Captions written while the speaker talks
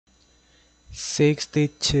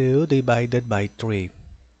62 divided by 3.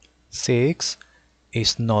 6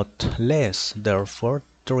 is not less, therefore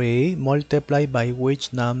 3 multiplied by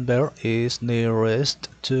which number is nearest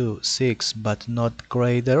to 6 but not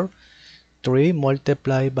greater? 3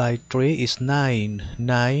 multiplied by 3 is 9.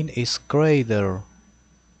 9 is greater.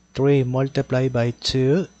 3 multiplied by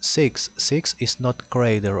 2, 6. 6 is not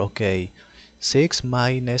greater, okay. 6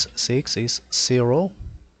 minus 6 is 0.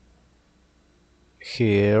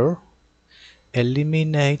 Here,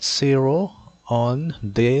 eliminate 0 on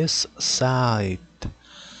this side.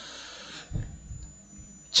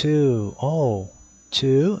 2. Oh,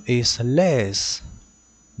 2 is less,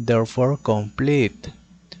 therefore complete.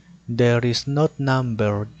 There is not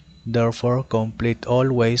number, therefore complete,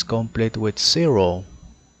 always complete with 0.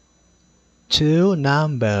 2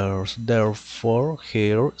 numbers, therefore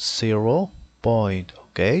here 0 point,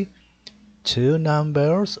 okay? 2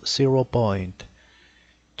 numbers, 0 point.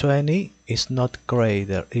 20 is not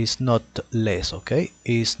greater, is not less, okay?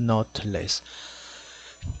 Is not less.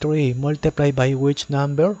 3 multiplied by which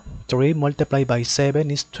number? 3 multiplied by 7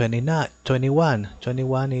 is 29, 21.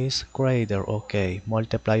 21 is greater, okay.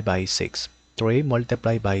 Multiplied by 6. 3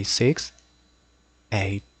 multiplied by 6,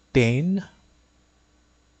 18.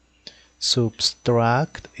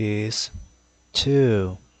 Subtract is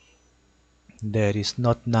 2. There is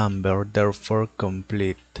not number, therefore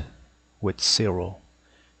complete with 0.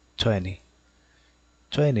 20.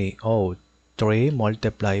 20. Oh, 3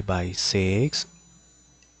 multiplied by 6,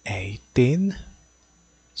 18.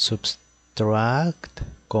 Subtract,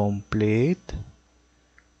 complete.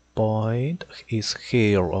 Point is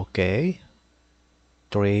here, okay.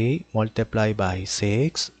 3 multiplied by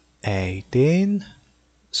 6, 18.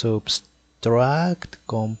 Subtract,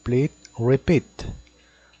 complete, repeat.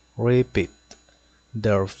 Repeat.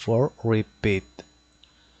 Therefore, repeat.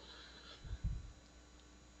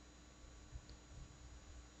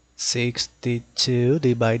 62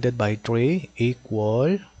 divided by 3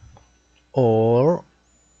 equal, or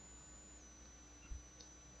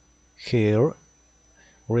here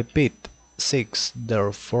repeat 6,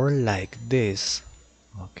 therefore like this,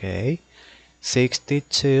 okay.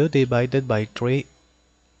 62 divided by 3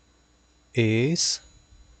 is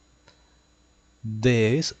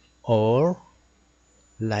this or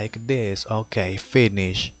like this, okay.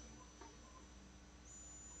 Finish.